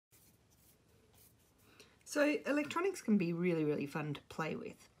So electronics can be really, really fun to play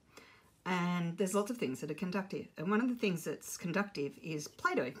with. And there's lots of things that are conductive. And one of the things that's conductive is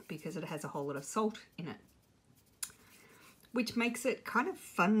Play-Doh, because it has a whole lot of salt in it, which makes it kind of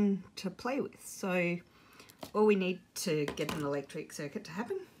fun to play with. So all we need to get an electric circuit to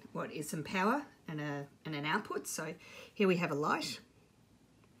happen, what is some power and an output. So here we have a light,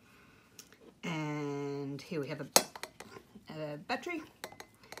 and here we have a battery,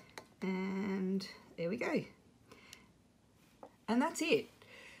 and there we go. And that's it.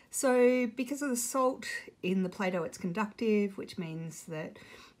 So because of the salt in the Play-Doh, it's conductive, which means that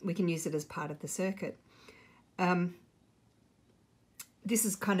we can use it as part of the circuit. This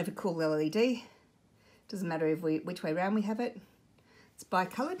is kind of a cool LED. Doesn't matter which way around we have it. It's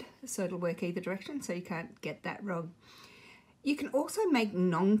bicoloured, so it'll work either direction, so you can't get that wrong. You can also make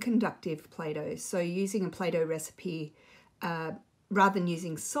non-conductive Play-Doh. So using a Play-Doh recipe, rather than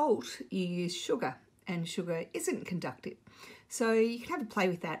using salt, you use sugar, and sugar isn't conductive. So you can have a play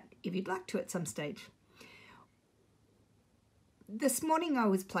with that if you'd like to at some stage. This morning I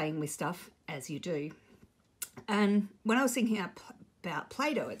was playing with stuff, as you do, and when I was thinking about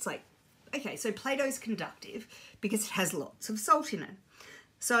Play-Doh, it's like, okay, so Play-Doh is conductive because it has lots of salt in it.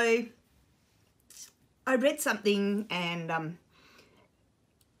 So I read something and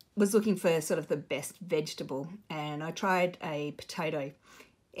was looking for sort of the best vegetable, and I tried a potato.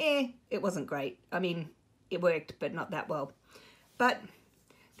 It wasn't great. I mean, it worked, but not that well. But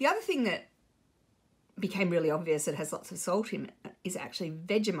the other thing that became really obvious that has lots of salt in it is actually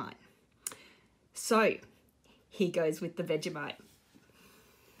Vegemite. So here goes with the Vegemite.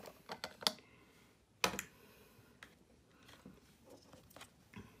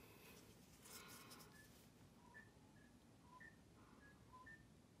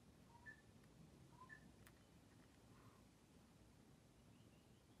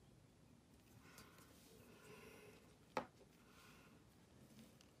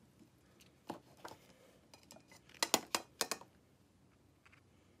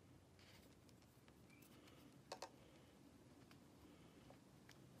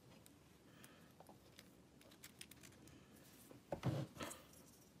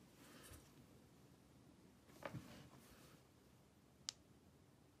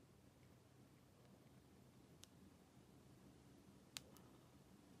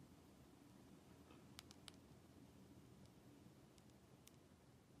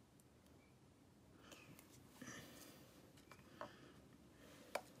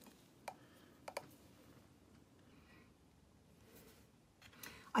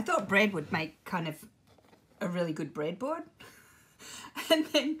 I thought bread would make kind of a really good breadboard. And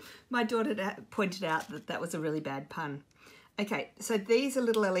then my daughter pointed out that that was a really bad pun. Okay, so these are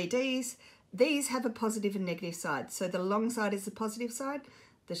little LEDs. These have a positive and negative side. So the long side is the positive side,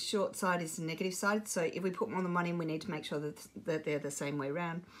 the short side is the negative side. So if we put more than one in, we need to make sure that they're the same way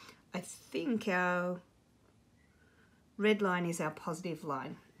around. I think our red line is our positive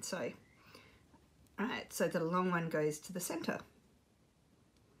line. So, all right, so the long one goes to the center.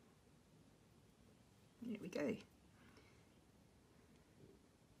 There we go.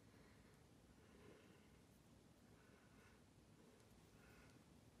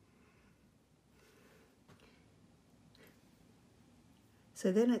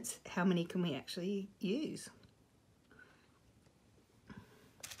 So then it's how many can we actually use?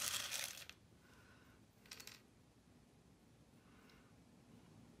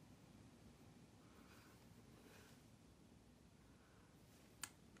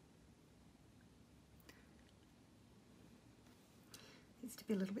 Needs to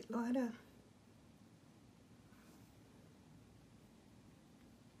be a little bit lighter.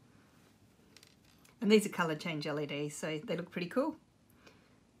 And these are colour change LEDs, so they look pretty cool.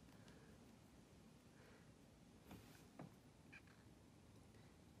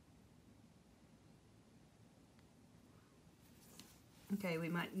 Okay, we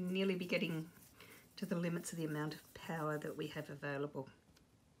might nearly be getting to the limits of the amount of power that we have available.